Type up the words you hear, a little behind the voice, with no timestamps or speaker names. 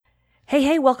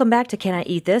Hey, welcome back to Can I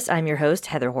Eat This? I'm your host,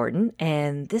 Heather Horton,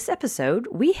 and this episode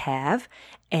we have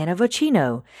Anna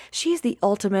Vocino. She is the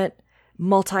ultimate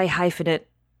multi-hyphenate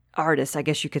artist, I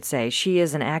guess you could say. She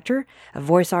is an actor, a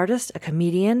voice artist, a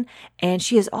comedian, and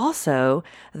she is also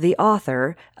the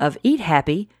author of Eat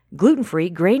Happy,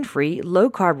 gluten-free, grain-free,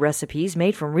 low-carb recipes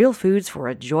made from real foods for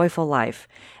a joyful life.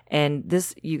 And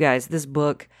this, you guys, this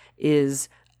book is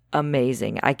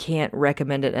amazing. I can't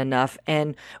recommend it enough.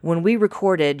 And when we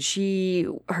recorded,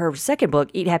 her second book,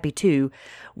 Eat Happy 2,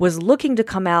 was looking to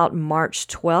come out March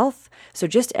 12th. So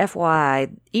just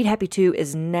FYI, Eat Happy 2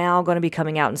 is now going to be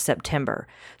coming out in September.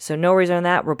 So no reason on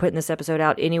that. We're putting this episode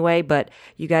out anyway, but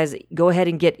you guys go ahead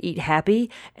and get Eat Happy.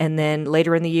 And then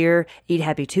later in the year, Eat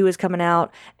Happy 2 is coming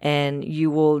out and you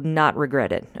will not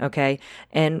regret it. Okay.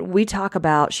 And we talk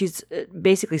about, she's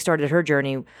basically started her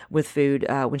journey with food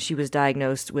when she was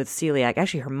diagnosed with celiac.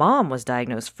 Actually, her mom was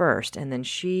diagnosed first, and then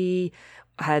she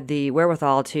had the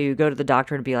wherewithal to go to the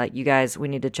doctor and be like, you guys, we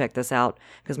need to check this out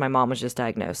because my mom was just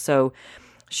diagnosed. So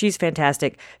she's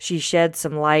fantastic. She shed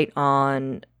some light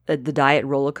on the diet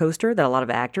roller coaster that a lot of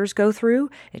actors go through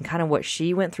and kind of what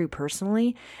she went through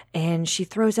personally. And she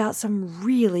throws out some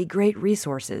really great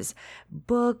resources,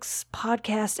 books,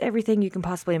 podcasts, everything you can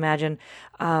possibly imagine.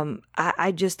 I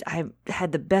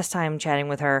had the best time chatting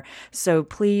with her. So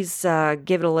please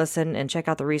give it a listen and check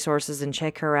out the resources and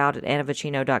check her out at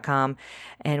annavocino.com.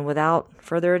 And without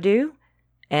further ado,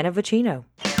 Anna Vocino.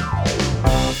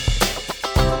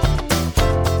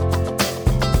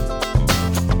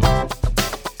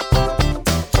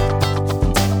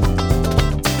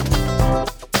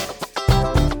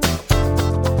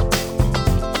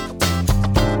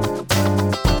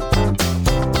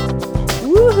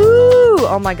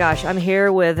 Oh my gosh, I'm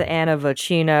here with Anna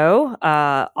Vocino,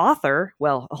 author.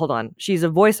 Well, hold on. She's a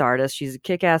voice artist. She's a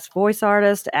kick-ass voice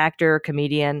artist, actor,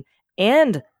 comedian,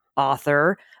 and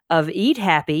author of Eat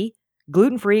Happy,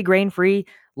 gluten-free, grain-free,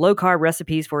 low-carb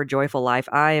recipes for a joyful life.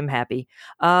 I am happy.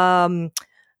 I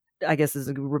guess is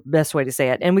the best way to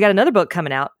say it. And we got another book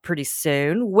coming out pretty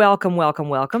soon. Welcome.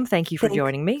 Thank you for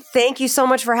joining me. Thank you so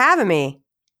much for having me.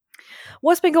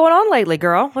 What's been going on lately,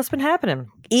 girl? What's been happening?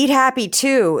 Eat Happy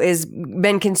 2 has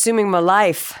been consuming my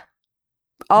life.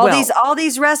 All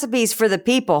these recipes for the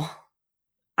people.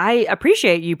 I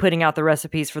appreciate you putting out the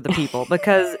recipes for the people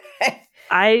because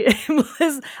I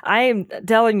am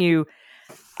telling you,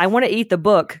 I want to eat the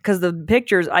book because the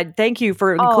pictures, I thank you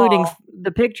for including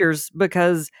the pictures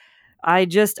because I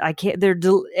can't,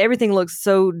 everything looks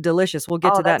so delicious. We'll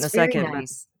get to that in a second.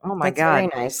 Nice. Oh my that's God.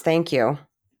 Very nice. Thank you.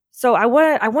 So I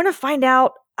want to find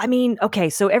out, I mean, okay,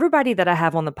 so everybody that I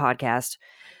have on the podcast,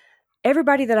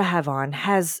 everybody that I have on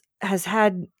has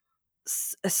had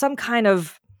some kind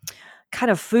of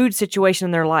food situation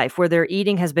in their life where their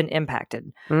eating has been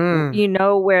impacted. You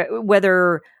know,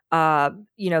 whether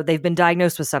they've been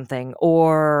diagnosed with something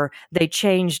or they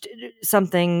changed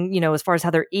something, as far as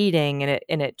how they're eating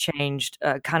and it changed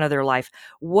kind of their life.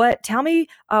 Tell me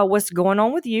what's going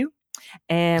on with you,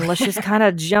 and let's just kind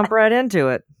of jump right into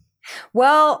it.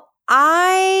 Well,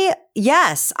 I've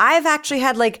actually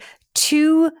had like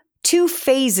two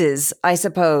phases, I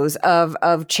suppose,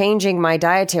 of changing my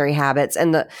dietary habits,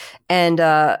 I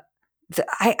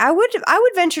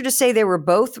would venture to say they were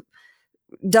both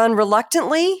done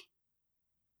reluctantly,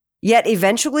 yet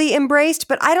eventually embraced.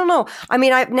 But I don't know. I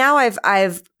mean,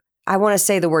 I want to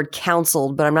say the word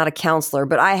counseled, but I'm not a counselor,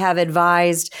 but I have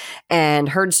advised and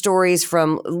heard stories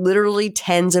from literally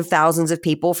tens of thousands of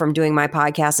people from doing my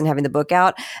podcast and having the book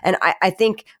out. And I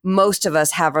think most of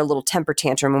us have our little temper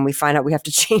tantrum when we find out we have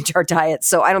to change our diet.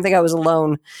 So I don't think I was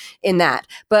alone in that.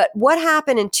 But what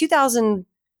happened in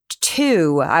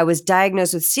 2002, I was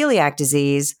diagnosed with celiac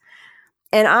disease.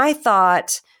 And I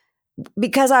thought,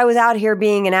 because I was out here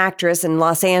being an actress in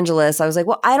Los Angeles, I was like,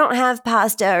 well, I don't have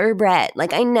pasta or bread.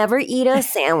 Like, I never eat a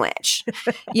sandwich.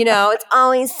 It's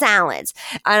always salads.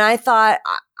 And I thought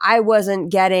I wasn't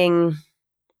getting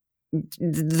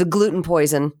the gluten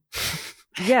poison.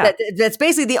 Yeah. That's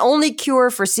basically the only cure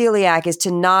for celiac is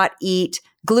to not eat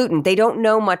gluten. They don't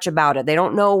know much about it. They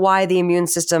don't know why the immune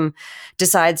system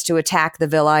decides to attack the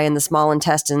villi in the small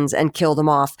intestines and kill them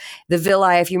off. The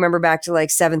villi, if you remember back to like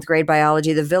 7th grade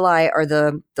biology, the villi are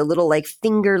the little like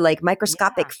finger, like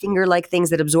microscopic finger-like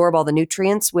things that absorb all the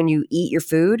nutrients when you eat your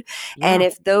food. Yeah. And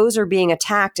if those are being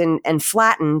attacked and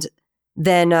flattened,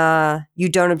 then you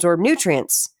don't absorb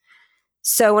nutrients.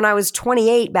 So when I was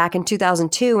 28 back in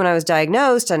 2002, when I was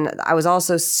diagnosed, and I was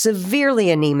also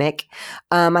severely anemic,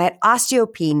 I had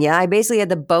osteopenia. I basically had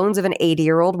the bones of an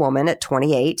 80-year-old woman at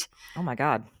 28. Oh my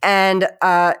God. And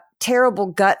terrible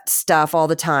gut stuff all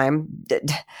the time.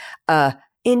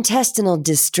 intestinal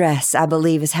distress, I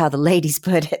believe is how the ladies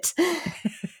put it.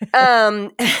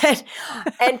 and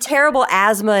terrible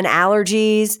asthma and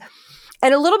allergies.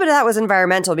 And a little bit of that was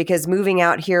environmental because moving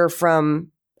out here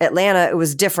from Atlanta, it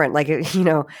was different. Like, you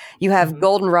know, you have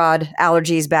goldenrod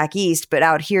allergies back east, but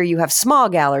out here you have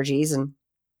smog allergies. And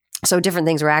so different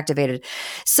things were activated.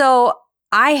 So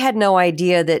I had no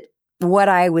idea that what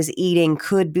I was eating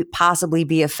could possibly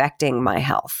be affecting my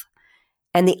health.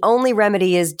 And the only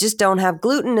remedy is just don't have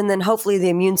gluten, and then hopefully the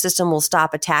immune system will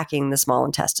stop attacking the small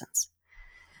intestines.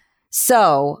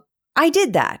 So I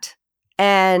did that,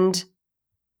 and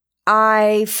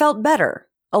I felt better.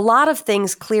 A lot of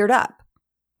things cleared up.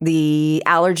 The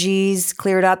allergies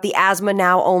cleared up. The asthma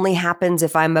now only happens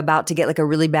if I'm about to get like a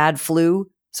really bad flu.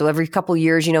 So every couple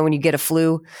years, you know, when you get a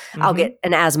flu, I'll get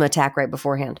an asthma attack right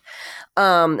beforehand.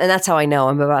 And that's how I know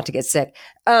I'm about to get sick.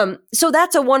 So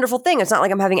that's a wonderful thing. It's not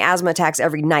like I'm having asthma attacks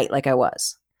every night like I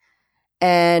was.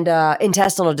 And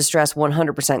intestinal distress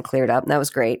 100% cleared up. And that was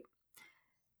great.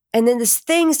 And then this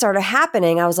thing started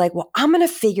happening. I was like, well, I'm going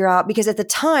to figure out, because at the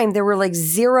time there were like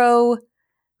 0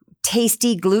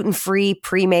 tasty gluten-free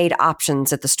pre-made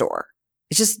options at the store.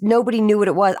 It's just nobody knew what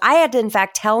it was. I had to, in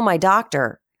fact, tell my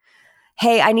doctor,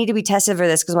 hey, I need to be tested for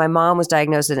this because my mom was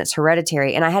diagnosed and it's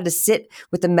hereditary. And I had to sit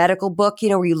with the medical book, you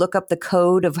know, where you look up the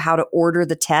code of how to order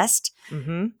the test.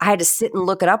 I had to sit and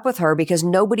look it up with her because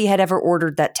nobody had ever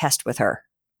ordered that test with her.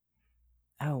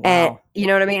 Oh, wow. And you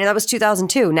know what I mean? And that was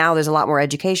 2002. Now there's a lot more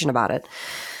education about it.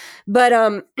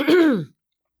 But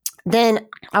then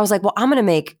I was like, well, I'm going to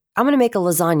make a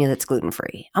lasagna that's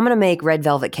gluten-free. I'm going to make red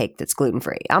velvet cake that's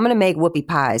gluten-free. I'm going to make whoopie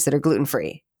pies that are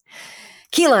gluten-free.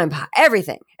 Key lime pie,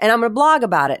 everything. And I'm going to blog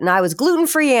about it. And I was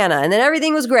gluten-free Anna. And then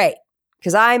everything was great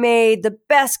because I made the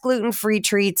best gluten-free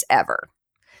treats ever.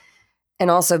 And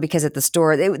also because at the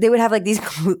store, they would have like these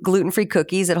gluten-free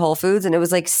cookies at Whole Foods. And it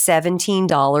was like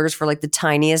 $17 for like the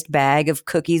tiniest bag of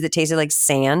cookies that tasted like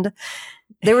sand.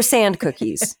 They were sand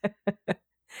cookies.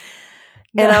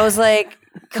 And I was like,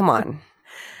 come on.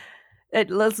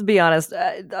 Let's be honest.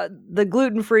 The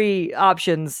gluten-free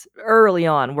options early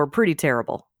on were pretty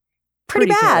terrible. Pretty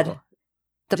bad. Terrible.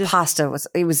 The pasta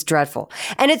was dreadful.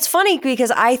 And it's funny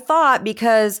because I thought,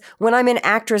 because when I'm in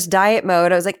actress diet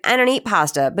mode, I was like, I don't eat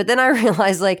pasta. But then I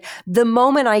realized, like, the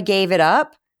moment I gave it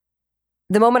up,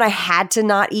 the moment I had to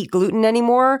not eat gluten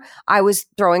anymore, I was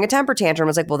throwing a temper tantrum. I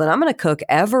was like, well, then I'm going to cook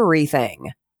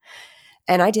everything.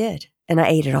 And I did. And I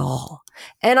ate it all.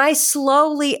 And I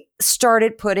slowly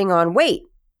started putting on weight.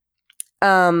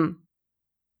 And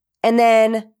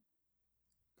then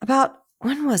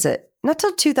when was it? Not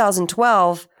till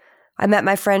 2012, I met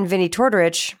my friend Vinny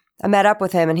Tortorich. I met up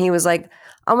with him and he was like,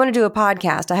 I want to do a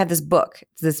podcast. I have this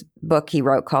book he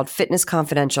wrote called Fitness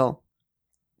Confidential.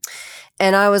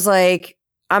 And I was like,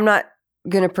 I'm not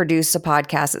going to produce a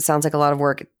podcast. It sounds like a lot of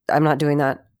work. I'm not doing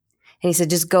that. And he said,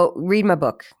 just go read my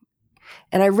book.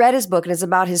 And I read his book, and it's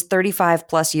about his 35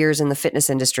 plus years in the fitness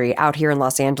industry out here in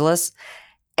Los Angeles.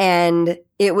 And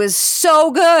it was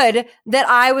so good that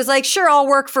I was like, sure, I'll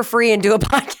work for free and do a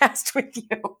podcast with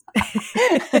you.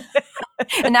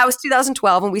 And that was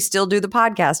 2012, and we still do the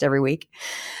podcast every week.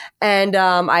 And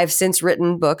I've since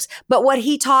written books. But what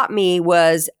he taught me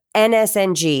was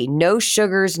NSNG, no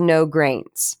sugars, no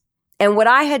grains. And what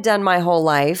I had done my whole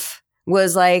life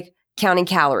was like counting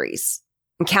calories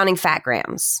and counting fat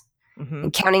grams.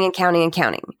 And counting and counting and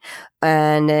counting,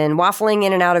 and then waffling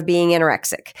in and out of being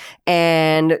anorexic,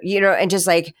 and you know, and just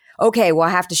like, okay, well, I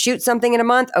have to shoot something in a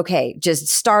month. Okay, just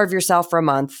starve yourself for a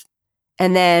month,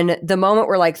 and then the moment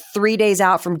we're like 3 days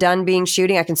out from done being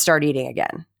shooting, I can start eating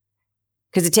again,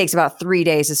 because it takes about 3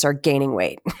 days to start gaining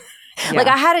weight. Yeah. Like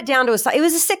I had it down to it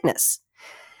was a sickness,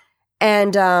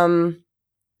 and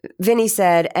Vinny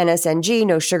said NSNG,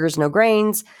 no sugars, no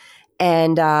grains,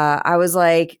 and I was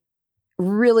like,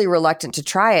 really reluctant to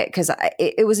try it because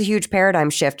it was a huge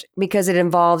paradigm shift because it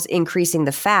involves increasing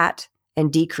the fat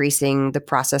and decreasing the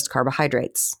processed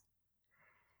carbohydrates.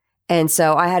 And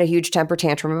so I had a huge temper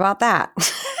tantrum about that.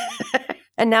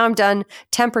 And now I'm done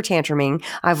temper tantruming.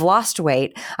 I've lost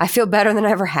weight. I feel better than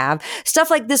I ever have. Stuff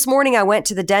like this morning, I went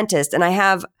to the dentist and I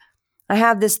have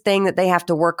this thing that they have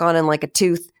to work on in like a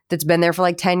tooth that's been there for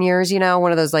like 10 years, you know,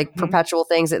 one of those like perpetual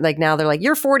things that like now they're like,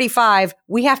 you're 45.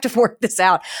 We have to work this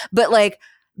out. But like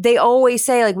they always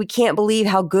say like, we can't believe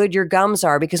how good your gums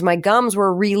are because my gums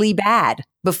were really bad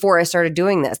before I started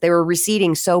doing this. They were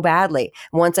receding so badly.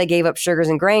 Once I gave up sugars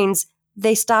and grains,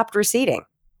 they stopped receding.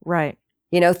 Right.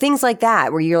 You know, things like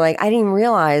that where you're like, I didn't even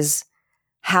realize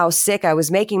how sick I was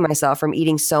making myself from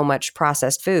eating so much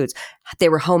processed foods. They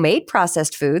were homemade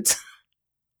processed foods,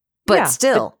 but yeah,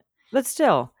 still. But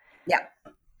still. Yeah.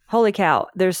 Holy cow.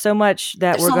 There's so much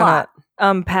that There's we're a going to lot.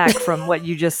 unpack from what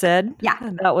you just said. Yeah.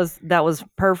 That was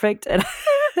perfect. And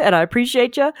and I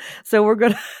appreciate you. So we're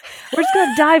just going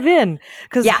to dive in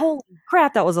because Yeah. holy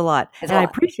crap, that was a lot. It's and a I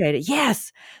lot. appreciate it.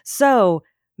 Yes. So,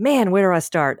 man, where do I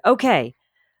start? Okay.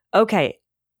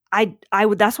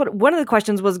 That's what one of the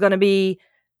questions was going to be.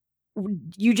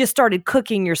 You just started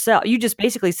cooking yourself. You just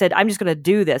basically said, I'm just going to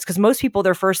do this. Because most people,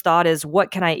 their first thought is,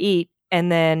 what can I eat?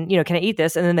 And then, can I eat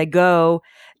this? And then they go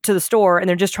to the store and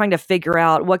they're just trying to figure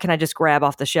out, what can I just grab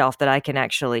off the shelf that I can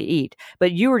actually eat?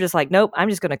 But you were just like, nope, I'm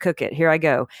just going to cook it. Here I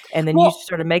go. And then you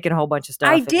started making a whole bunch of stuff.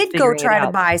 I and did go figuring it try to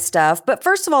out. buy stuff, but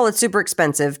first of all, it's super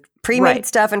expensive. Pre-made Right.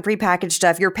 stuff and prepackaged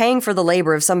stuff, you're paying for the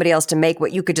labor of somebody else to make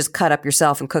what you could just cut up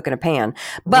yourself and cook in a pan.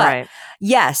 But Right.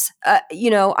 yes,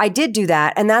 I did do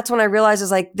that. And that's when I realized I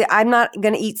was like, I'm not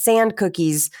going to eat sand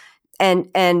cookies and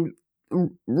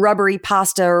rubbery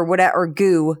pasta or whatever, or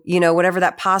goo, whatever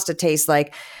that pasta tastes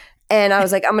like. And I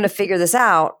was like, I'm going to figure this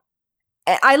out.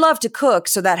 I love to cook,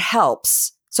 so that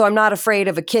helps. So I'm not afraid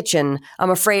of a kitchen. I'm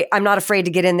not afraid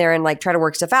to get in there and like try to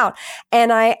work stuff out.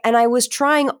 And I was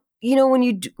trying,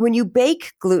 when you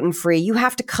bake gluten-free, you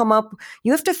have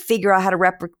to figure out how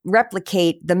to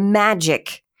replicate the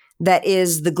magic that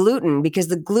is the gluten, because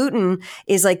the gluten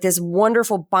is like this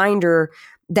wonderful binder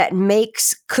that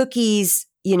makes cookies,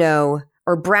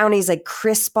 or brownies like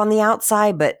crisp on the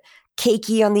outside, but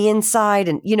cakey on the inside,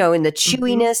 and in the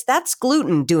chewiness. That's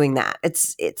gluten doing that.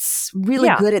 It's really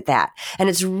good at that, and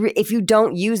if you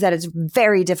don't use that, it's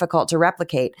very difficult to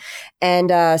replicate.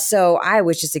 And so I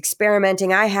was just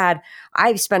experimenting. I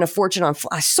spent a fortune on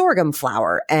sorghum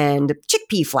flour and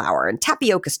chickpea flour and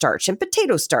tapioca starch and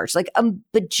potato starch, like a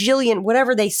bajillion,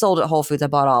 whatever they sold at Whole Foods. I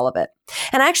bought all of it,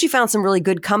 and I actually found some really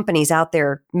good companies out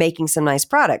there making some nice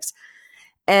products.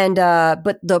 And,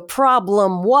 but the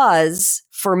problem was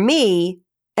for me,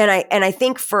 and I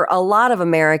think for a lot of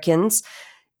Americans,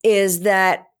 is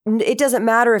that it doesn't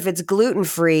matter if it's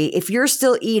gluten-free. If you're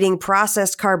still eating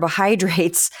processed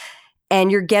carbohydrates and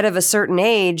you get of a certain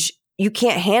age, you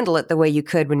can't handle it the way you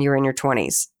could when you were in your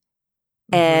 20s.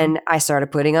 And I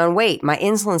started putting on weight. My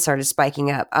insulin started spiking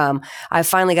up. I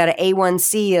finally got an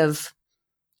A1C of,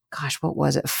 what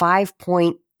was it?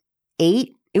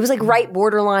 5.8. It was like right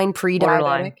borderline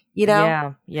pre-diabetic,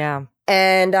 Yeah.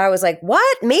 And I was like,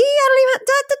 what? Me?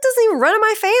 That doesn't even run in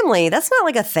my family. That's not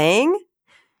like a thing.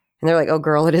 And they're like, oh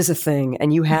girl, it is a thing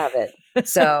and you have it.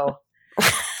 So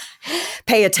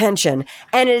pay attention.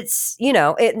 And it's,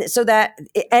 so that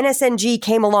NSNG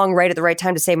came along right at the right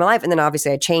time to save my life. And then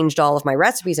obviously I changed all of my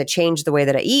recipes. I changed the way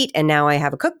that I eat. And now I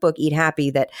have a cookbook, Eat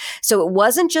Happy, so it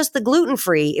wasn't just the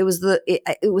gluten-free. It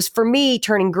was for me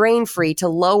turning grain-free to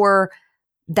lower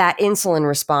that insulin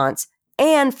response.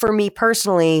 And for me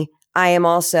personally, I am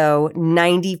also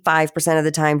 95% of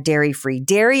the time dairy-free.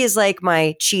 Dairy is like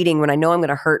my cheating when I know I'm going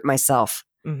to hurt myself.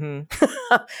 I'm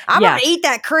going to eat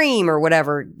that cream or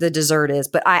whatever the dessert is,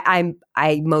 but I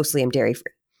mostly am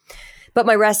dairy-free. But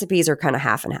my recipes are kind of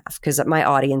half and half because my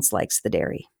audience likes the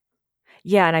dairy.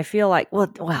 Yeah, and I feel like,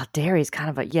 well, dairy is kind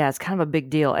of it's kind of a big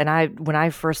deal. And when I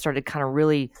first started kind of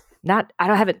really I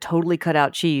haven't totally cut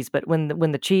out cheese, but when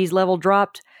the cheese level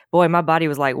dropped, boy, my body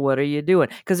was like, what are you doing?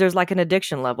 Because there's like an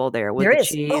addiction level there with the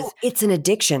cheese. Oh, it's an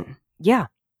addiction. Yeah,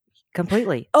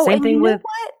 completely. Oh, Same and thing with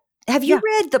what? Have you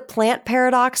read The Plant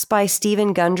Paradox by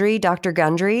Stephen Gundry, Dr.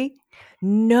 Gundry?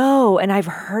 No, and I've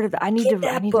heard of that. I need to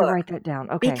book, write that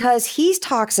down. Okay. Because he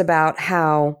talks about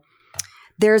how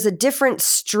there's a different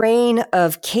strain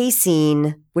of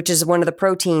casein, which is one of the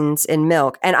proteins in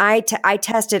milk. And I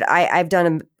tested, I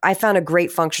found a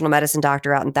great functional medicine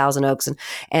doctor out in Thousand Oaks.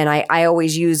 And I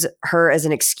always use her as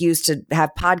an excuse to have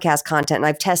podcast content. And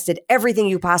I've tested everything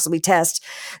you possibly test: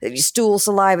 stool,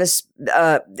 saliva,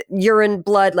 urine,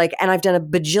 blood, and I've done a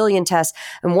bajillion tests.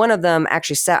 And one of them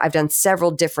actually I've done several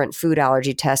different food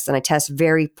allergy tests, and I test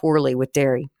very poorly with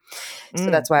dairy. So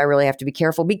that's why I really have to be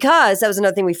careful, because that was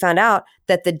another thing we found out,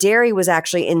 that the dairy was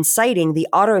actually inciting the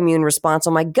autoimmune response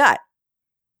on my gut.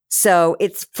 So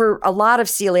it's for a lot of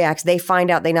celiacs, they find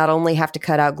out they not only have to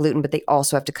cut out gluten, but they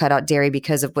also have to cut out dairy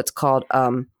because of what's called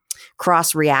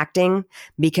cross-reacting,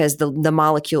 because the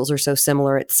molecules are so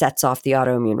similar, it sets off the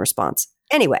autoimmune response.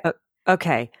 Anyway.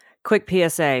 Okay. Quick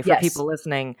PSA for people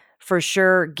listening. For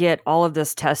sure, get all of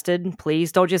this tested,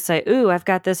 please. Don't just say, ooh, I've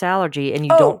got this allergy, and you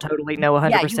don't totally know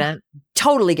 100%.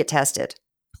 Totally get tested.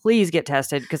 please get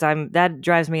tested because that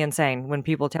drives me insane when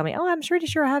people tell me, "Oh, I'm pretty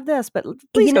sure I have this," but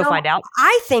please go find out.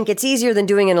 I think it's easier than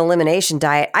doing an elimination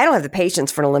diet. I don't have the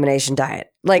patience for an elimination diet.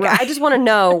 Like, right. I just want to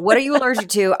know, what are you allergic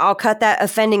to? I'll cut that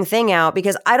offending thing out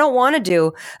because I don't want to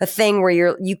do a thing where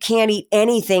you can't eat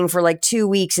anything for like 2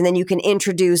 weeks and then you can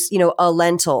introduce, a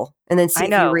lentil and then see if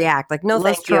you react. Like, no,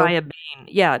 let's thank you. Try a bean.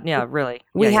 Yeah, really.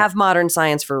 We have modern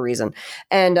science for a reason,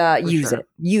 and use it.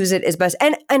 Use it as best.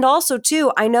 And also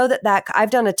too, I know that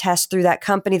I've done a test through that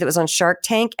company that was on Shark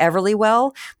Tank,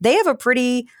 Everlywell. They have a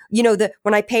pretty,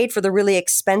 when I paid for the really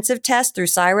expensive test through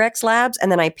Cyrex Labs,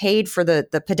 and then I paid for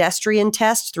the pedestrian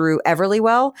test through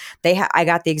Everlywell, I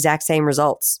got the exact same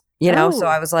results. So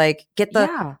I was like, get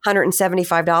the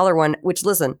 $175 one, which,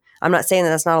 listen, I'm not saying that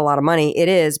that's not a lot of money. It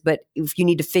is, but if you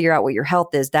need to figure out what your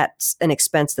health is, that's an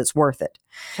expense that's worth it.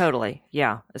 Totally.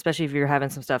 Yeah. Especially if you're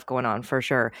having some stuff going on, for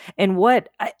sure. And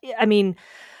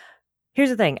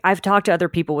here's the thing. I've talked to other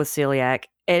people with celiac,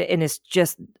 and it's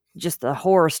just the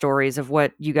horror stories of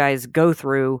what you guys go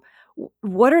through.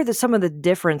 What are some of the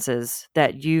differences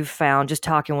that you've found just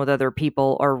talking with other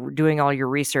people or doing all your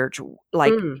research?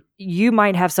 Like, you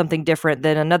might have something different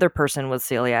than another person with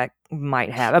celiac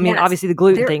might have. I mean, obviously the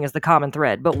gluten thing is the common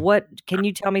thread, but can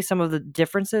you tell me some of the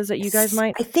differences that you guys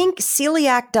might? I think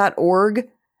celiac.org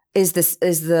is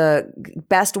the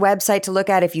best website to look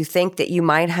at if you think that you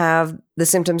might have the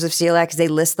symptoms of celiac, because they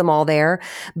list them all there.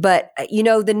 But,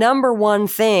 the number one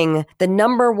symptom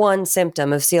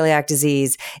of celiac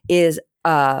disease is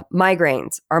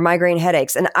migraines or migraine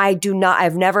headaches. And I've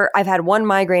had one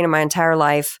migraine in my entire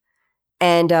life.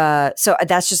 And so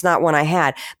that's just not one I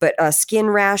had. But skin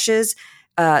rashes,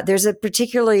 there's a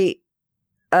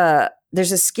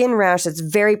skin rash that's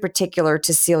very particular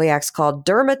to celiacs called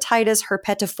dermatitis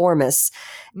herpetiformis.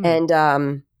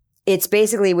 And it's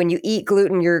basically when you eat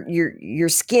gluten, your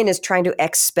skin is trying to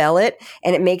expel it,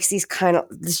 and it makes these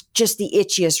just the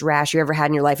itchiest rash you ever had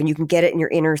in your life. And you can get it in your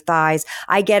inner thighs.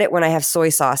 I get it when I have soy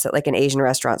sauce at like an Asian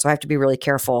restaurant. So I have to be really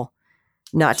careful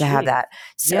not to have that.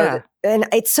 So, and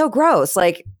it's so gross.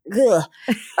 Like, ugh.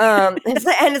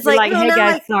 It's like, hey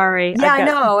guys, sorry. Yeah, I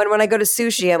know. And when I go to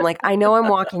sushi, I'm like, I know I'm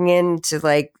walking into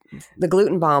like the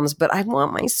gluten bombs, but I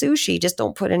want my sushi. Just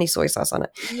don't put any soy sauce on it.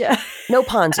 Yeah. No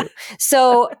ponzu.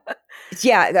 So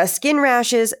skin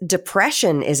rashes,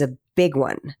 depression is a big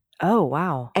one. Oh,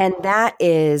 wow. And that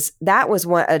was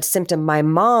a symptom my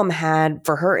mom had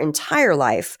for her entire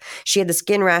life. She had the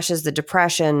skin rashes, the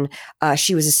depression.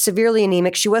 She was severely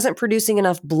anemic. She wasn't producing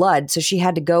enough blood, so she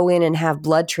had to go in and have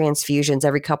blood transfusions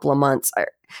every couple of months.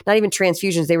 Not even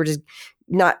transfusions. They weren't,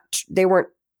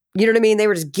 you know what I mean? They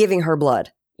were just giving her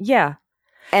blood. Yeah.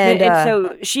 And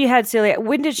so she had celiac.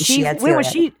 When was she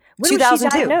 2002.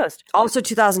 Diagnosed? Also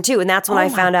 2002. And that's when I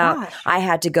found out I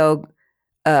had to go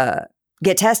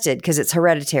get tested because it's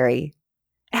hereditary.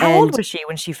 How old was she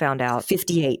when she found out?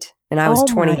 58. And I was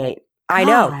 28. I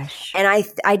know. And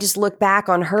I just look back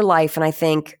on her life and I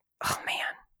think, oh man,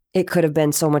 it could have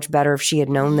been so much better if she had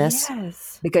known this.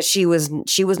 Yes. Because she was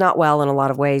not well in a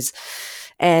lot of ways.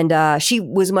 And she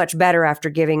was much better after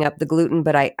giving up the gluten.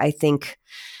 But I think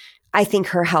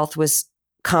her health was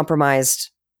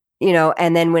compromised,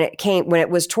 and then when it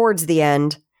was towards the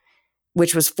end,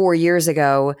 which was 4 years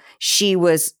ago, she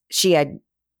had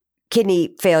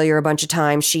kidney failure a bunch of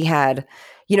times. She had,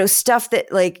 stuff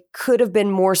that like could have been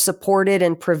more supported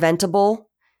and preventable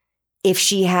if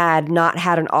she had not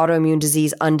had an autoimmune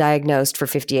disease undiagnosed for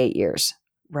 58 years.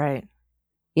 Right.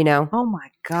 Oh my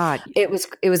God. It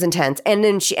was intense. And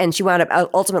then she wound up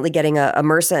ultimately getting a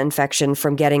MRSA infection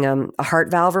from getting a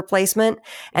heart valve replacement.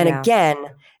 And again,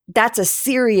 that's a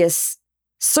serious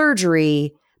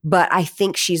surgery, but I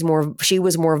think she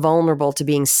was more vulnerable to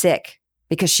being sick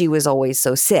because she was always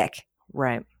so sick.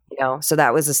 Right. So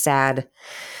that was a sad,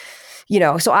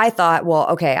 so I thought, well,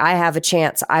 okay, I have a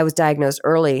chance. I was diagnosed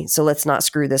early, so let's not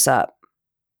screw this up.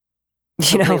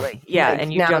 Completely. Yeah.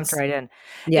 And you jumped right in.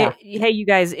 Yeah. Hey, you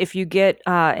guys, if you get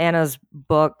Anna's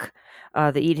book,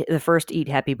 the first Eat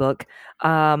Happy book,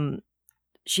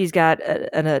 she's got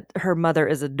her mother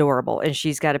is adorable, and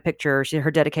she's got a picture.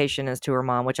 Her dedication is to her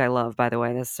mom, which I love, by the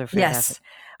way. That's so fantastic.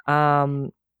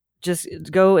 Yes. Just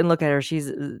go and look at her.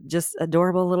 She's just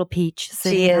adorable little peach.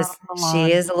 She is.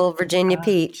 She is a little Virginia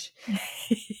peach.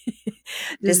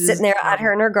 Just sitting there at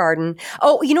her in her garden.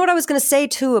 Oh, you know what I was going to say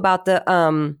too about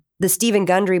the Stephen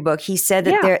Gundry book. He said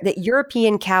that that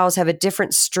European cows have a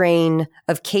different strain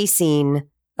of casein,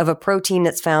 of a protein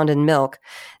that's found in milk,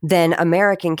 than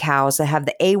American cows that have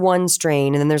the A1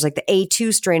 strain. And then there's like the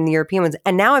A2 strain in the European ones.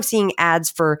 And now I'm seeing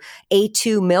ads for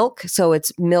A2 milk. So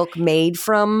it's milk made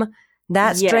from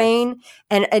that Yes. strain.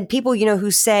 And people,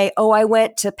 who say, oh, I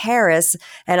went to Paris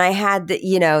and I had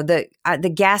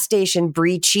the gas station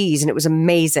brie cheese and it was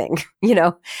amazing,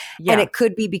 Yeah. and it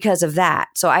could be because of that.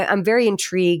 So I'm very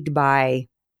intrigued by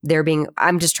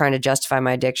I'm just trying to justify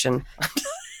my addiction.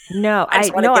 No, I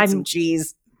just want to get some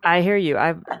cheese. I hear you.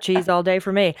 I've cheese all day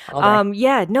for me. All day.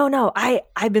 Yeah, no.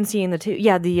 I've been seeing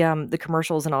the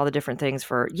commercials and all the different things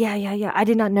for. Yeah. I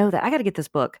did not know that. I got to get this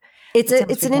book. It's sounds an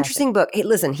fantastic. interesting book. Hey,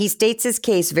 listen, he states his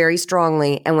case very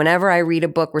strongly, and whenever I read a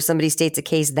book where somebody states a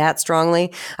case that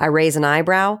strongly, I raise an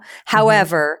eyebrow.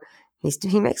 However,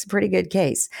 he makes a pretty good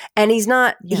case, and he's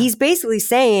not. Yeah. He's basically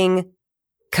saying,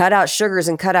 cut out sugars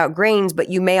and cut out grains, but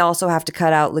you may also have to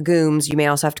cut out legumes. You may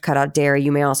also have to cut out dairy.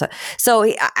 You may also. So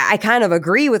I kind of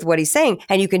agree with what he's saying.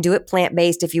 And you can do it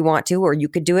plant-based if you want to, or you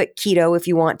could do it keto if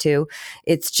you want to.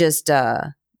 It's just, take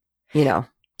a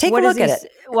look at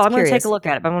it. Well, I'm going to take a look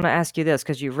at it, but I'm going to ask you this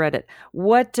because you've read it.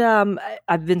 What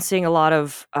I've been seeing a lot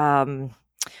of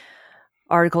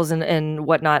articles and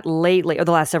whatnot lately, or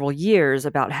the last several years,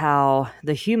 about how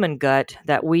the human gut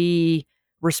that we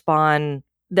respond.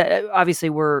 That obviously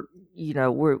we're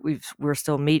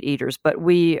still meat eaters, but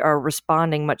we are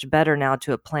responding much better now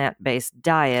to a plant-based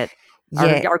diet.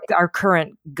 Yeah. Our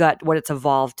current gut, what it's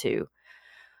evolved to.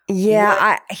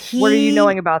 Yeah. What are you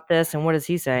knowing about this, and what is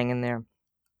he saying in there?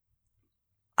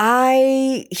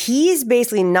 He's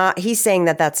basically he's saying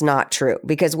that that's not true,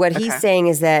 because what he's saying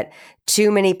is that too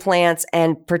many plants,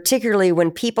 and particularly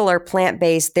when people are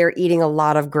plant-based, they're eating a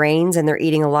lot of grains and they're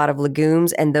eating a lot of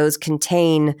legumes, and those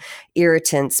contain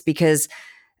irritants because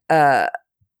lectins,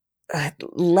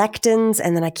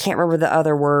 and then I can't remember the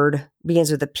other word,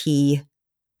 begins with a P.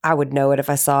 I would know it if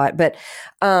I saw it, but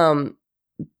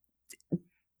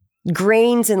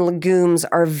grains and legumes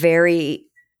are very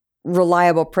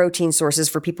reliable protein sources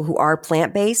for people who are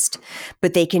plant-based,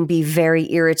 but they can be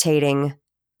very irritating.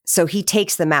 So he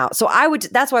takes them out. So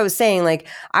that's why I was saying, like,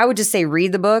 I would just say,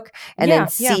 read the book and then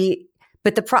see.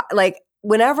 But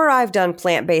whenever I've done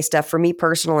plant-based stuff, for me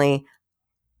personally,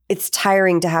 it's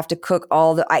tiring to have to cook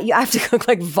I have to cook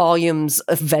like volumes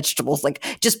of vegetables, like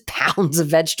just pounds of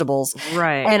vegetables.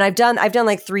 Right. And I've done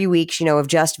like 3 weeks, of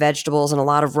just vegetables and a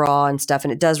lot of raw and stuff.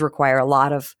 And it does require a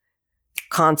lot of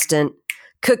constant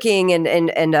cooking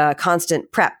and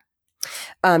constant prep.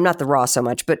 Not the raw so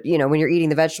much, but when you're eating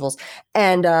the vegetables.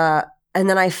 And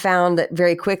then I found that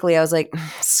very quickly I was like,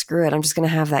 screw it. I'm just going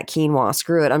to have that quinoa.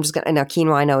 Screw it. Now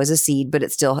quinoa I know is a seed, but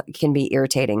it still can be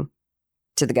irritating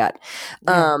to the gut.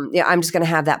 Yeah. I'm just going to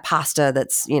have that pasta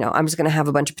that's, I'm just going to have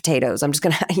a bunch of potatoes. I'm just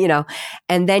going to,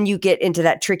 and then you get into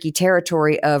that tricky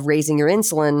territory of raising your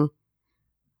insulin,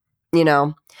 Yeah.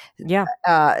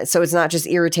 So it's not just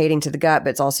irritating to the gut, but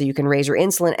it's also you can raise your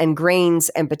insulin, and grains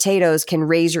and potatoes can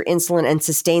raise your insulin and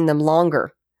sustain them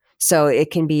longer. So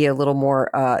it can be a little more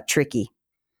tricky.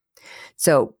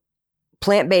 So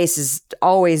plant-based is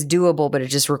always doable, but it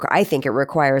just I think it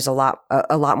requires a lot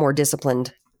more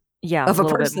disciplined of a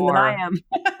person than I am.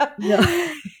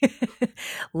 A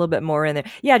little bit more in there.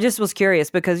 Yeah, I just was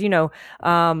curious because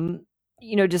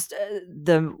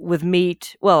with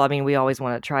meat. Well, I mean, we always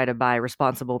want to try to buy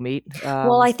responsible meat.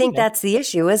 Well, I think that's the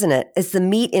issue, isn't it? It's the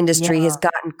meat industry has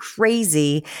gotten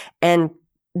crazy, and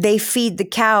they feed the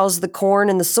cows the corn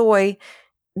and the soy.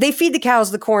 They feed the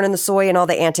cows the corn and the soy and all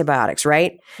the antibiotics,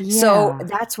 right? Yeah. So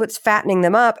that's what's fattening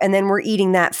them up. And then we're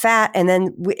eating that fat, and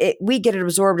then we get it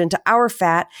absorbed into our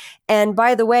fat. And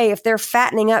by the way, if they're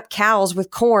fattening up cows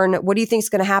with corn, what do you think is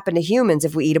going to happen to humans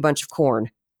if we eat a bunch of corn?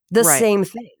 The same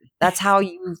thing. That's how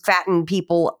you fatten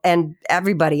people and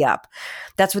everybody up.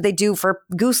 That's what they do for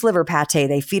goose liver pate.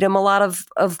 They feed them a lot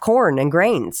of corn and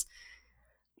grains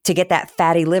to get that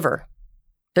fatty liver.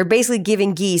 They're basically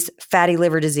giving geese fatty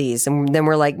liver disease. And then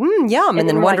we're like, yum. And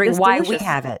then wondering why we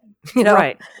have it.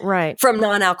 Right. From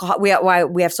non-alcohol. Why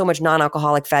we have so much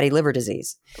non-alcoholic fatty liver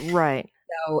disease. Right.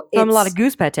 So from a lot of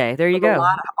goose pate. There you go.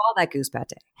 All that goose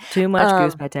pate. Too much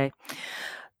goose pate.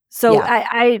 So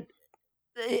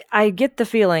I get the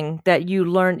feeling that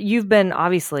you've been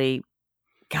obviously,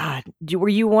 God, were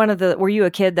you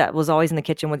a kid that was always in the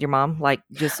kitchen with your mom? Like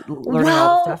just learning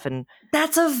all the stuff?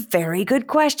 That's a very good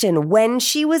question. When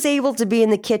she was able to be in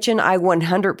the kitchen, I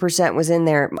 100% was in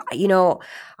there.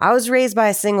 I was raised by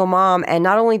a single mom, and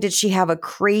not only did she have a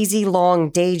crazy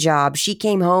long day job, she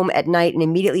came home at night and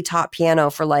immediately taught piano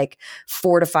for like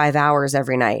 4 to 5 hours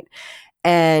every night.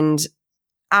 And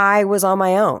I was on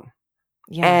my own.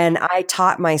 Yeah. And I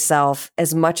taught myself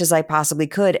as much as I possibly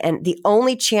could. And the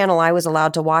only channel I was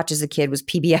allowed to watch as a kid was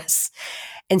PBS.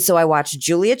 And so I watched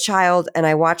Julia Child and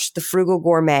I watched The Frugal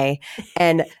Gourmet.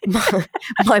 And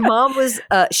my mom was,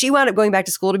 she wound up going back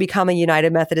to school to become a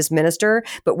United Methodist minister,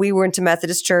 but we went to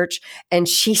Methodist church. And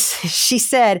she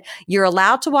said, you're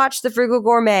allowed to watch The Frugal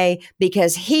Gourmet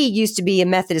because he used to be a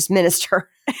Methodist minister.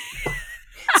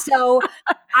 So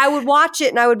I would watch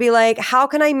it and I would be like, how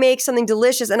can I make something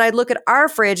delicious? And I'd look at our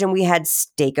fridge and we had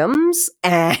steakums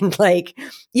and like,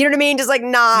 you know what I mean? Just like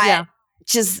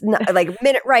just not, like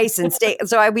minute rice and steak.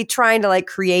 So I'd be trying to like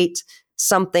create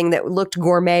something that looked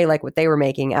gourmet, like what they were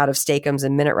making out of steakums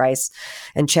and minute rice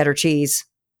and cheddar cheese.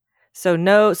 So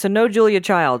no Julia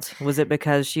Childs. Was it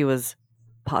because she was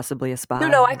possibly a spy?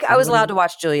 No, I was allowed to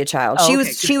watch Julia Child. Oh,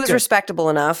 she was respectable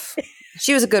enough.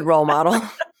 She was a good role model.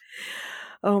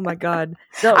 Oh my God.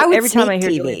 So I would every time I hear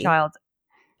sneak Julia TV. Childs.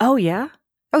 Oh yeah?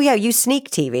 Oh yeah, you sneak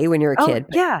TV when you're a kid.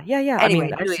 Yeah. Anyway, I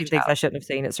mean, I've Julia seen things I Child. shouldn't have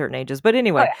seen at certain ages. But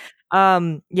anyway,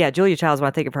 Julia Childs, when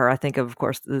I think of her, I think of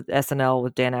course, the SNL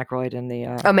with Dan Aykroyd and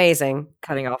the Amazing.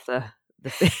 cutting off the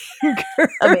fingers.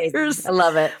 Amazing. I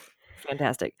love it.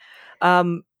 Fantastic.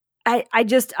 I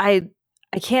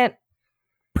can't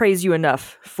praise you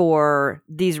enough for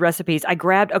these recipes.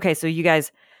 So you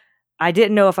guys, I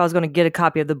didn't know if I was going to get a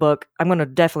copy of the book. I'm going to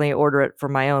definitely order it for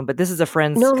my own, but this is a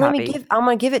friend's copy. I'm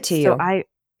going to give it to you.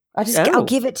 So I'll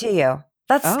give it to you.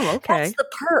 That's the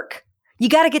perk. You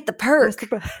got to get the perk.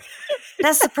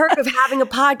 That's the perk of having a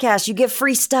podcast. You get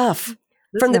free stuff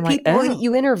from the people that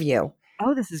you interview.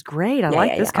 Oh, this is great. I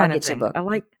like this kind of thing. I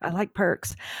like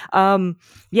perks. So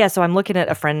I'm looking at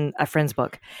a friend's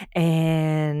book,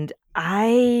 and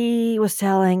I was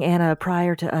telling Anna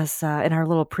prior to us in our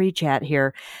little pre-chat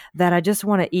here that I just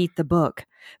want to eat the book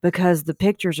because the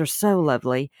pictures are so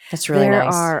lovely. That's really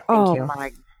nice. Thank you.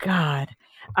 My God.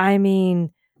 I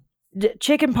mean,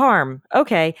 chicken parm.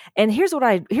 Okay. And here's what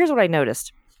I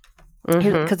noticed.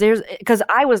 Because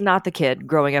I was not the kid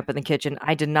growing up in the kitchen.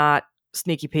 I did not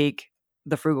sneaky peek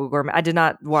The Frugal Gourmet. I did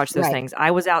not watch those things.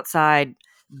 I was outside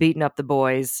beating up the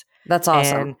boys. That's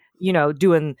awesome.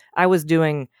 And, I was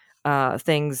doing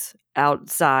things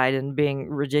outside and being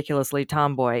ridiculously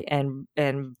tomboy and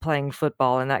playing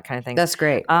football and that kind of thing. That's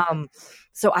great.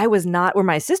 So I was not, or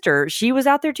my sister, she was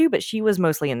out there too, but she was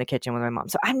mostly in the kitchen with my mom.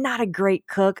 So I'm not a great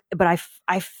cook, but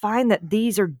I find that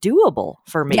these are doable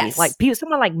for me. Yes. Like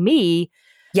someone like me,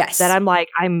 yes, that I'm like,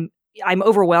 I'm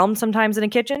overwhelmed sometimes in a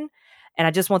kitchen and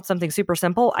I just want something super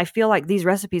simple. I feel like these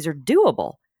recipes are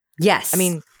doable. Yes. I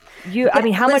mean,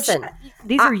 how much,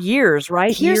 these are years,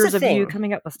 right? Years of you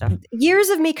coming up with stuff. Years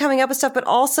of me coming up with stuff, but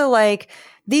also like,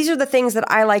 these are the things that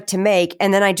I like to make.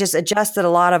 And then I just adjusted a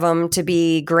lot of them to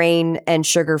be grain and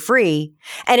sugar free.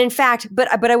 And in fact, but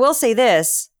I will say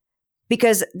this,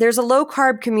 because there's a low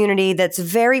carb community that's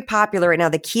very popular right now.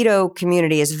 The keto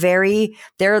community is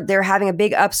they're having a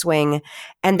big upswing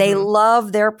and they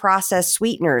love their processed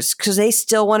sweeteners because they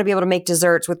still want to be able to make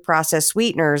desserts with processed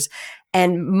sweeteners.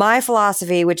 And my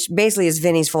philosophy, which basically is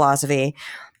Vinny's philosophy,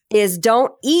 is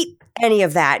don't eat any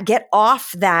of that. Get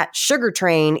off that sugar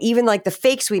train, even like the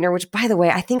fake sweetener, which by the way,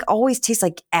 I think always tastes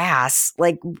like ass,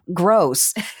 like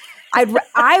gross.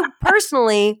 I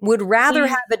personally would rather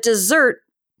have a dessert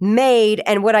made,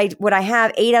 and what I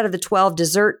have 8 out of the 12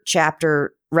 dessert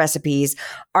chapter recipes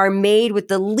are made with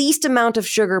the least amount of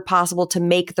sugar possible to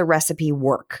make the recipe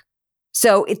work.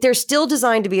 So they're still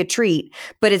designed to be a treat,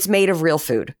 but it's made of real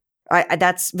food.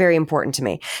 That's very important to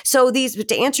me. So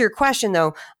to answer your question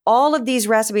though, all of these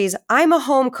recipes, I'm a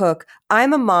home cook.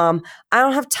 I'm a mom. I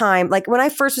don't have time. Like when I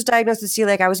first was diagnosed with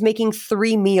celiac, I was making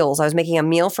 3 meals. I was making a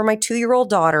meal for my 2-year-old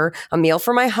daughter, a meal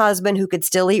for my husband who could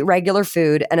still eat regular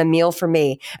food, and a meal for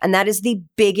me. And that is the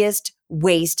biggest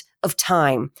waste of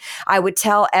time. I would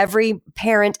tell every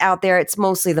parent out there, it's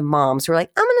mostly the moms who are like,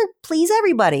 I'm going to please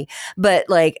everybody. But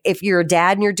like, if you're a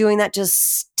dad and you're doing that, just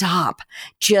stop.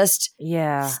 Just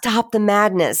stop the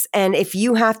madness. And if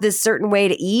you have this certain way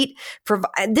to eat,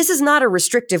 this is not a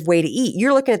restrictive way to eat.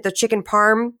 You're looking at the chicken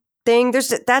parm thing.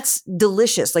 That's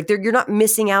delicious. Like you're not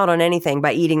missing out on anything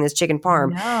by eating this chicken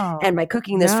parm and by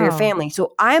cooking this for your family.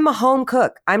 So I'm a home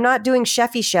cook. I'm not doing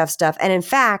chefy chef stuff. And in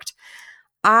fact,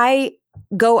 I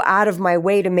go out of my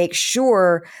way to make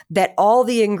sure that all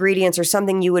the ingredients are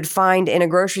something you would find in a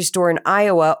grocery store in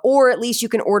Iowa, or at least you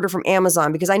can order from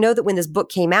Amazon. Because I know that when this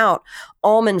book came out,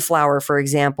 almond flour, for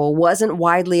example, wasn't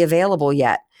widely available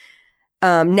yet.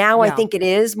 Now I think it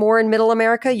is more in middle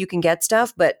America. You can get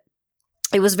stuff, but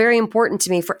it was very important to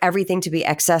me for everything to be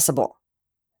accessible.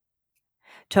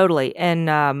 Totally.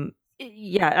 And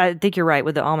Yeah, I think you're right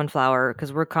with the almond flour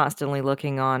because we're constantly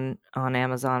looking on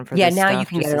Amazon for Yeah, this now you stuff.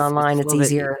 can get it online. It's a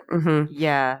It's little bit, easier. Hmm.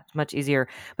 yeah, it's much easier.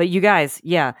 But you guys,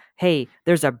 yeah, hey,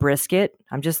 there's a brisket.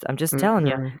 I'm just telling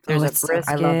you, Oh, there's a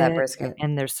I love that brisket brisket.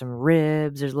 and there's some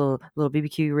ribs. There's little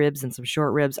BBQ ribs and some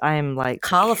short ribs. I am like,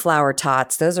 Cauliflower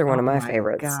tots. Those are one oh of my my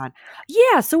favorites. God.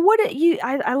 Yeah. So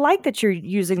I like that you're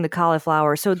using the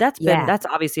cauliflower. So Yeah. that's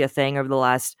obviously a thing over the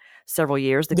last several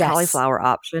years, the Yes. cauliflower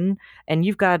option. And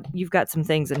you've got some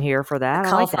things in here for A that. I like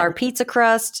cauliflower that. pizza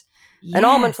crust, an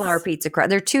almond flour Yes. pizza crust.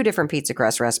 There are two different pizza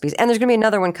crust recipes. And there's going to be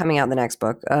another one coming out in the next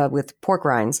book with pork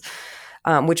rinds.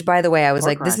 Which, by the way, I was Pork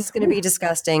like, this rinds. is going to be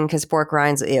disgusting because pork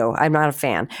rinds, ew, I'm not a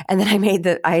fan. And then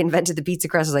I invented the pizza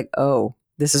crust. I was like, oh,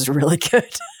 this is really good.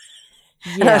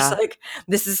 And I was Yeah. like,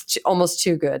 this is almost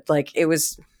too good. Like it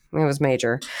was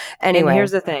major. And Anyway,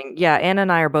 here's the thing. Yeah, Anna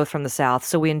and I are both from the South,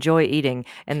 so we enjoy eating.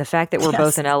 And the fact that we're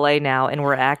both yes. in LA now and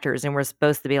we're actors and we're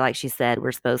supposed to be, like she said,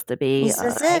 we're supposed to be, This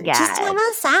is hey it. Just want guys,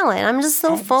 a salad. I'm just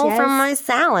so I full from my just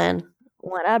salad.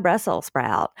 want a Brussels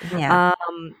sprout. Yeah.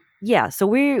 Yeah, so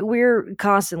we're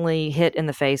constantly hit in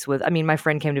the face with. I mean, my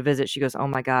friend came to visit. She goes, "Oh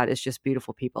my God, it's just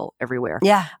beautiful people everywhere."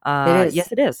 Yeah, it is.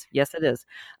 Yes, it is. Yes, it is.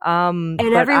 And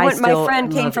But I everyone, my still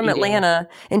friend came love from eating. Atlanta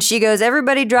and she goes,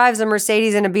 everybody drives a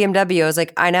Mercedes and a BMW. I was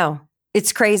like, I know.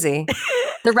 It's crazy.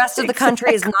 The rest of the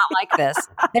country is not like this.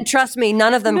 And trust me,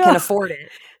 none of them can No. afford it.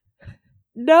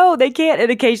 No, they can't. And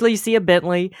occasionally you see a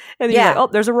Bentley, and then you're like, Yeah. "Oh,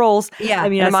 there's a Rolls." Yeah. I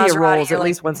mean, I and a see a Maserati, Rolls you're at like,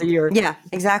 least once a year. yeah,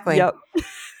 exactly. Yep.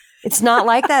 It's not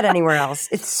like that anywhere else.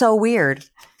 It's so weird.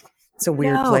 It's a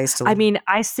weird No, place to I live. mean,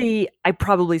 I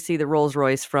probably see the Rolls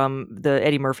Royce from the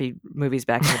Eddie Murphy movies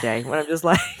back in the day when I'm just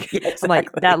like, Yeah, I'm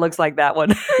like, that looks like that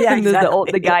one. Yeah, And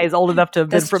exactly. the guy is old enough to have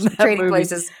been That's from that Trading movie.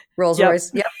 Places, Rolls Yep.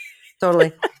 Royce. Yep,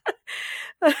 totally.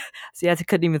 See, I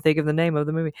couldn't even think of the name of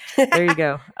the movie. There you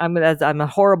go. I'm a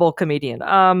horrible comedian.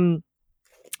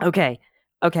 Okay.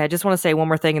 I just want to say one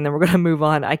more thing, and then we're going to move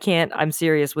on. I'm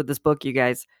serious with this book, you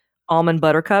guys. Almond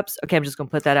butter cups. Okay, I'm just going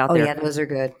to put that out Oh there. yeah, those are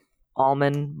good.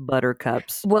 Almond butter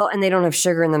cups. Well, and they don't have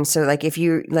sugar in them, so like if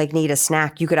you like need a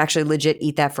snack, you could actually legit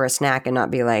eat that for a snack and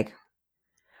not be like,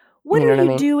 What You know are what I you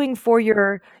mean? doing for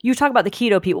you talk about the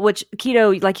keto people, which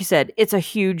keto, like you said, it's a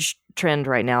huge trend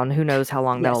right now, and who knows how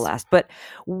long that'll Yes. last. But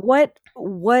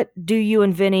what do you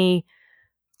and Vinny,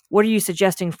 what are you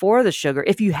suggesting for the sugar?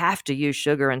 If you have to use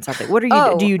sugar in something, what are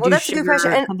you, do you well, do that's a sugar good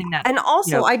question. or something that, And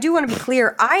also, you know- I do want to be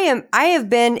clear. I have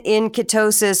been in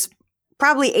ketosis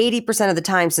probably 80% of the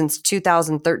time since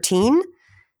 2013.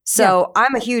 So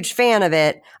I'm a huge fan of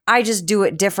it. I just do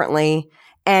it differently.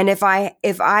 And if I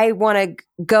want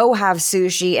to go have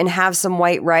sushi and have some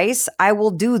white rice, I will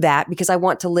do that because I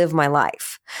want to live my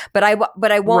life. But I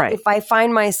won't. Right. If I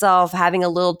find myself having a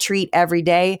little treat every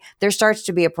day, there starts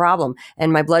to be a problem,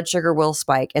 and my blood sugar will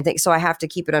spike. And so I have to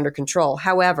keep it under control.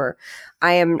 However,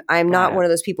 I'm not it. one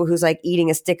of those people who's like eating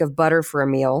a stick of butter for a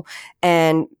meal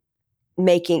and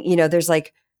making. There's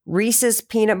like Reese's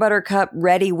peanut butter cup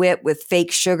ready whip with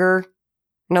fake sugar,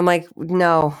 and I'm like,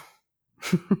 no.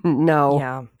 No.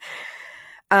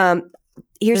 Yeah.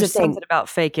 Here's There's the thing. something about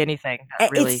fake anything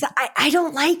that really I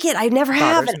don't like it. I never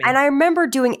have. bothers me. And I remember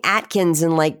doing Atkins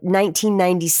in like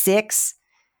 1996,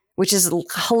 which is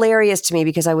hilarious to me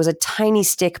because I was a tiny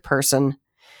stick person.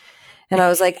 And I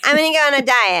was like, I'm going to go on a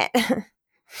diet.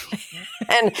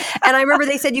 and I remember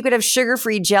they said you could have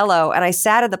sugar-free Jell-O. And I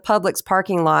sat at the Publix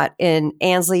parking lot in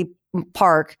Ansley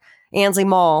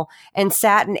Mall, and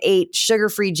sat and ate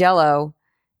sugar-free Jell-O.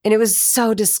 And it was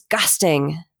so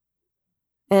disgusting.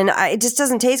 And it just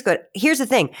doesn't taste good. Here's the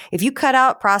thing. If you cut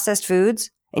out processed foods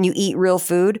and you eat real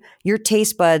food, your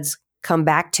taste buds come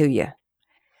back to you.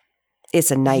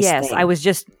 It's a nice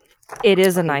thing. It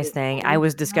is a nice thing. I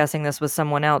was discussing this with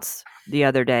someone else the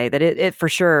other day that it for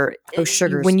sure, Those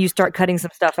sugars. when you start cutting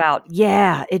some stuff out,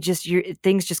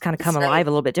 things just kind of come alive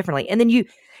a little bit differently. And then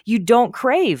you don't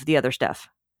crave the other stuff.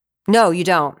 No, you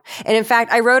don't. And in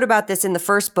fact, I wrote about this in the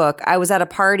first book. I was at a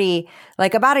party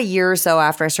like about a year or so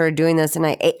after I started doing this, and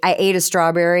I ate a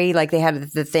strawberry. Like they had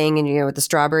the thing, and with the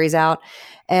strawberries out,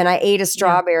 and I ate a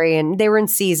strawberry, and they were in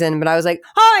season. But I was like,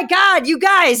 "Oh my god, you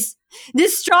guys,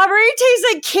 this strawberry tastes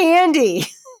like candy!"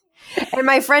 And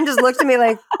my friend just looked at me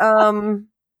like,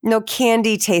 "No,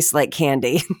 candy tastes like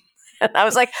candy." And I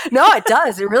was like, "No, it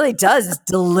does. It really does. It's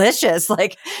delicious."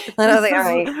 Like, and I was like, "All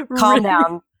right, calm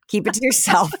down." Keep it to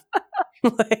yourself.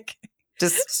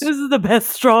 This is the best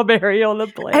strawberry on the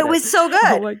planet. It was so good.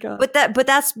 Oh my god! But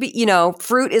that's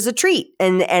fruit is a treat,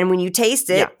 and when you taste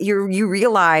it, you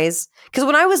realize. Because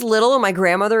when I was little, and my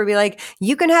grandmother would be like,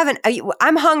 "You can have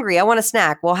I'm hungry. I want a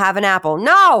snack. We'll have an apple."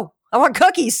 No, I want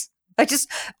cookies.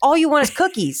 All you want is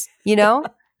cookies.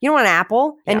 You don't want an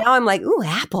apple. And Yeah. now I'm like, ooh,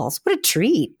 apples. What a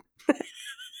treat.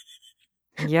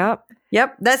 Yep.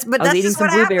 Yep. That's I was eating just some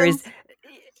what blueberries. happens.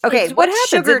 Okay. It's what happens.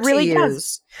 Sugar It really to does.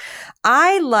 use?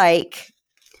 I like,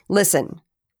 listen,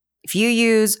 if you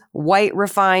use white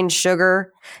refined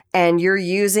sugar and you're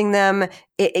using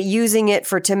it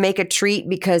to make a treat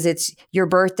because it's your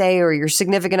birthday or your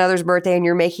significant other's birthday and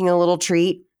you're making a little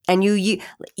treat, and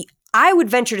I would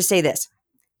venture to say this.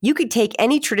 You could take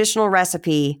any traditional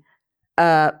recipe,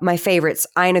 my favorites,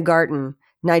 Ina Garten,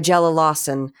 Nigella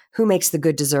Lawson, who makes the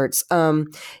good desserts? What's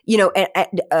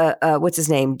his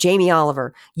name? Jamie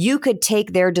Oliver. You could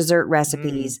take their dessert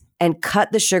recipes and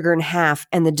cut the sugar in half,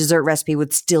 and the dessert recipe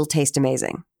would still taste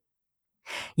amazing.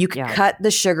 You could cut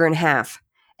the sugar in half,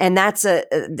 and that's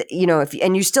and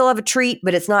you still have a treat,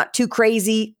 but it's not too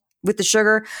crazy with the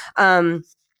sugar.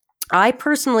 I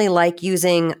personally like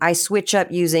I switch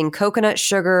up using coconut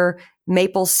sugar,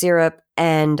 maple syrup,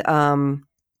 and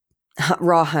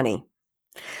raw honey.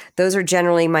 Those are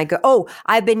generally my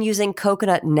I've been using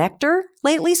coconut nectar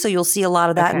lately, so you'll see a lot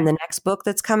of that in the next book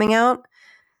that's coming out.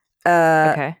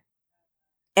 Okay.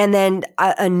 And then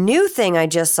a new thing I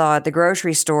just saw at the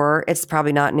grocery store, it's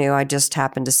probably not new, I just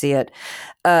happened to see it,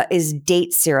 is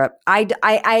date syrup.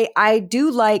 I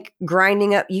do like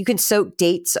grinding up. You can soak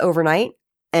dates overnight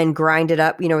and grind it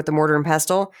up, with the mortar and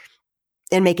pestle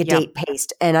and make a date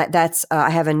paste. And I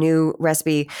have a new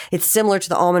recipe. It's similar to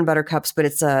the almond butter cups, but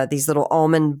it's these little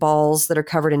almond balls that are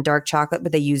covered in dark chocolate,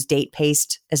 but they use date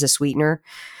paste as a sweetener.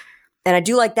 And I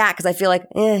do like that because I feel like,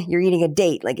 you're eating a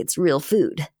date, like it's real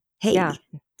food. Hey,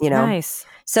 Nice.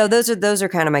 So those are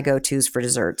kind of my go-tos for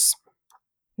desserts.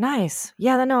 Nice.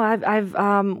 Yeah,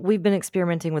 no, we've been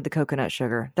experimenting with the coconut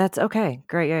sugar. That's okay.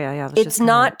 Great. Yeah. It's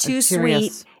not too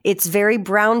sweet. It's very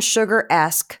brown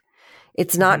sugar-esque.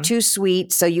 It's not too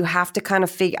sweet, so you have to kind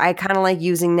of I kind of like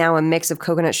using now a mix of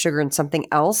coconut sugar and something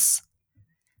else,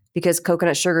 because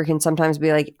coconut sugar can sometimes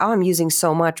be like, oh, I'm using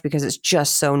so much because it's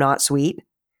just so not sweet.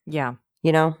 Yeah.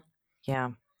 Yeah.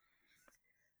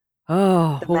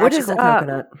 Oh, well, what is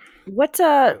coconut?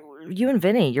 You and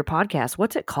Vinny, your podcast,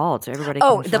 what's it called? So everybody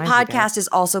the podcast is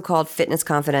also called Fitness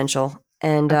Confidential,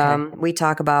 and we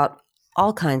talk about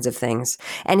all kinds of things.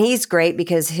 And he's great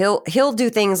because he'll do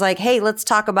things like, hey, let's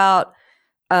talk about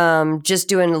just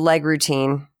doing a leg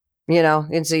routine,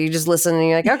 and so you just listen and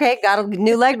you're like, okay, got a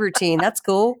new leg routine. That's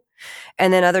cool.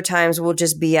 And then other times we'll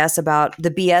just BS about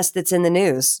the BS that's in the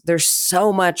news. There's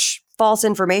so much false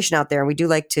information out there, and we do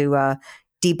like to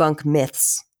debunk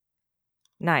myths.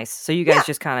 Nice. So you guys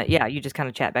just kind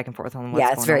of chat back and forth on what's going on.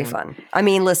 Yeah, it's very fun. I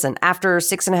mean, listen, after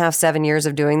 6.5, 7 years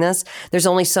of doing this, there's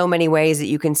only so many ways that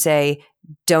you can say,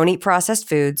 don't eat processed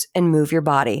foods and move your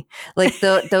body. Like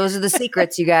those are the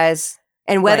secrets, you guys.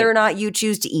 And whether or not you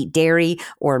choose to eat dairy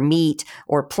or meat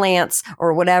or plants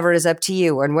or whatever is up to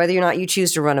you. And whether or not you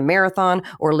choose to run a marathon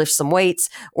or lift some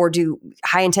weights or do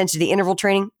high intensity interval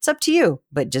training, it's up to you.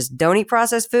 But just don't eat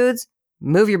processed foods,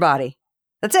 move your body.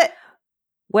 That's it.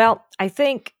 Well, I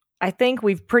think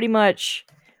we've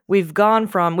gone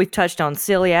from, we've touched on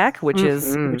celiac, which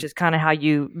is kind of how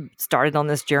you started on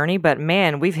this journey. But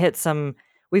man, we've hit some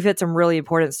really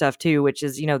important stuff too, which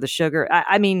is, the sugar.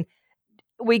 I mean,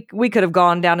 we could have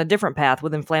gone down a different path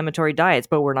with inflammatory diets,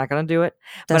 but we're not going to do it.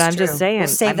 That's but I'm true. just saying, we'll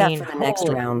save that for the next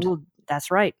round.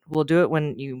 That's right. We'll do it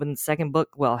when the second book.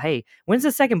 Well, hey, when's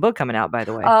the second book coming out, by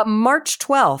the way? March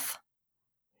 12th.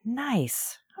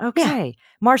 Nice. Okay. Yeah.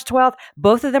 March 12th.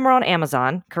 Both of them are on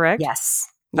Amazon, correct?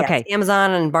 Yes. Okay.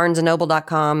 Amazon and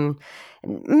barnesandnoble.com.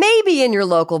 Maybe in your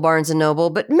local Barnes and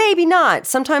Noble, but maybe not.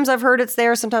 Sometimes I've heard it's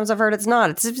there. Sometimes I've heard it's not.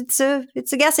 It's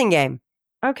a guessing game.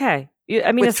 Okay.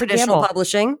 I mean, with traditional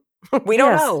publishing, we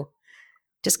don't know.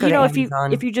 Just go to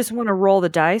Amazon. If you just want to roll the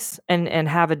dice and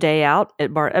have a day out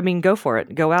at go for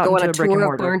it. Go out into a brick and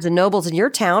mortar. Barnes and Nobles in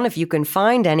your town if you can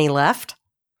find any left.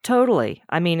 Totally.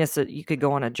 I mean, you could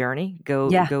go on a journey.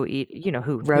 Go eat.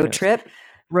 Road trip.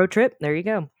 Road trip. There you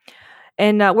go.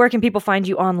 And where can people find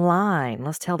you online?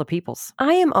 Let's tell the peoples.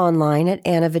 I am online at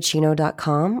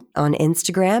annavicino.com, on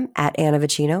Instagram at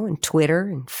annavicino, and Twitter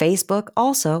and Facebook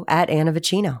also at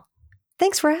annavicino.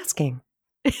 Thanks for asking.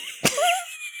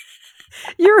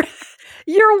 You're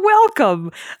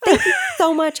welcome. Thank you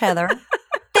so much, Heather.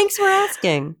 Thanks for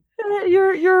asking.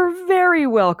 You're very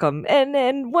welcome.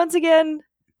 And once again,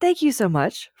 thank you so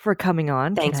much for coming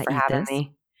on. Thanks for having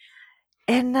me.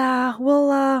 And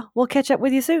we'll catch up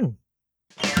with you soon.